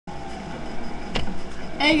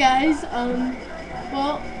Hey guys,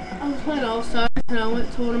 well, I was playing All Stars and I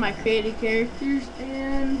went to one of my creative characters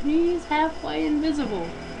and he's halfway invisible.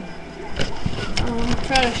 I'm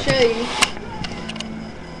trying to show you.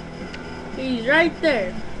 He's right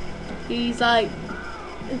there. He's right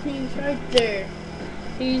there.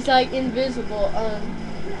 He's like invisible.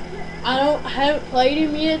 I haven't played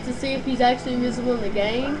him yet to see if he's actually invisible in the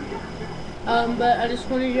game. But I just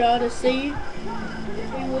wanted y'all to see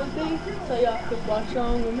if he would be, so y'all could watch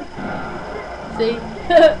along with me. See?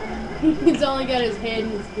 He's only got his head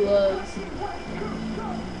and his gloves. Here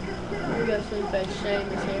we go, Slimface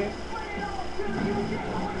Sheamus here.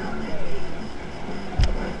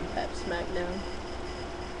 Tap SmackDown.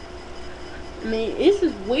 I mean, this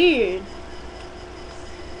is weird.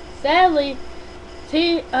 Sadly,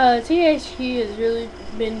 THQ has really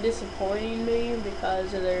been disappointing me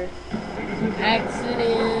because of their accidents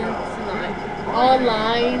and like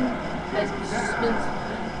online has been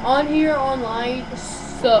on here. Online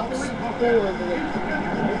sucks horribly.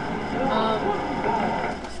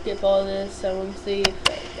 Skip all this. I want to see if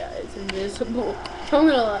that guy is invisible. I'm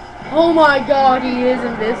gonna. Oh my God, he is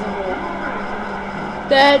invisible.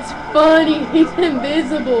 That's funny. He's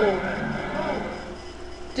invisible.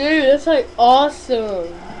 Dude, that's like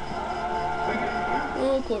awesome.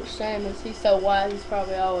 Oh, of course, Sheamus. He's so wide, he's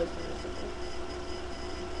probably always invisible.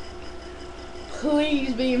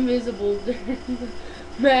 Please be invisible during the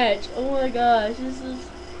match. Oh my gosh, this is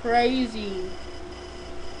crazy.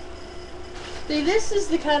 See, this is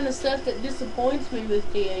the kind of stuff that disappoints me with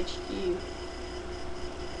THQ.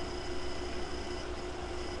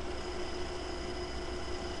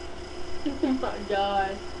 Oh my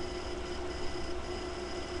God.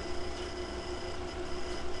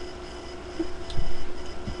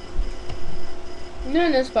 And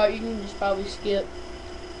then this part you can just probably skip.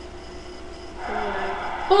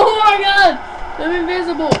 Oh my God! I'm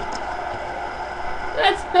invisible!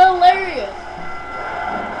 That's hilarious!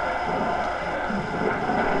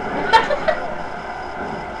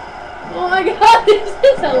 Oh my God, this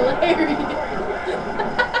is hilarious!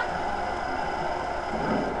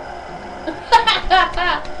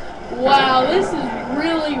 Wow, this is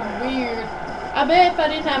really weird. I bet if I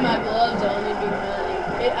didn't have my gloves on, it'd be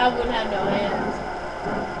funny. I wouldn't have no hands.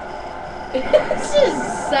 This is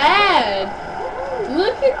sad.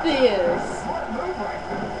 Look at this.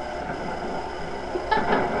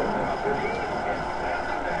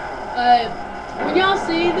 When y'all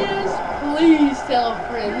see this, please tell a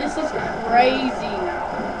friend. This is crazy.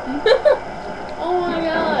 Oh my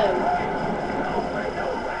God.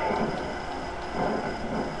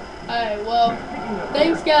 Alright, well,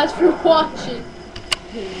 thanks guys for watching.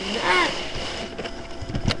 That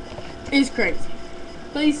is crazy.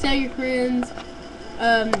 Please tell your friends,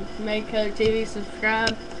 MegaCodyTV,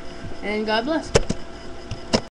 subscribe, and God bless.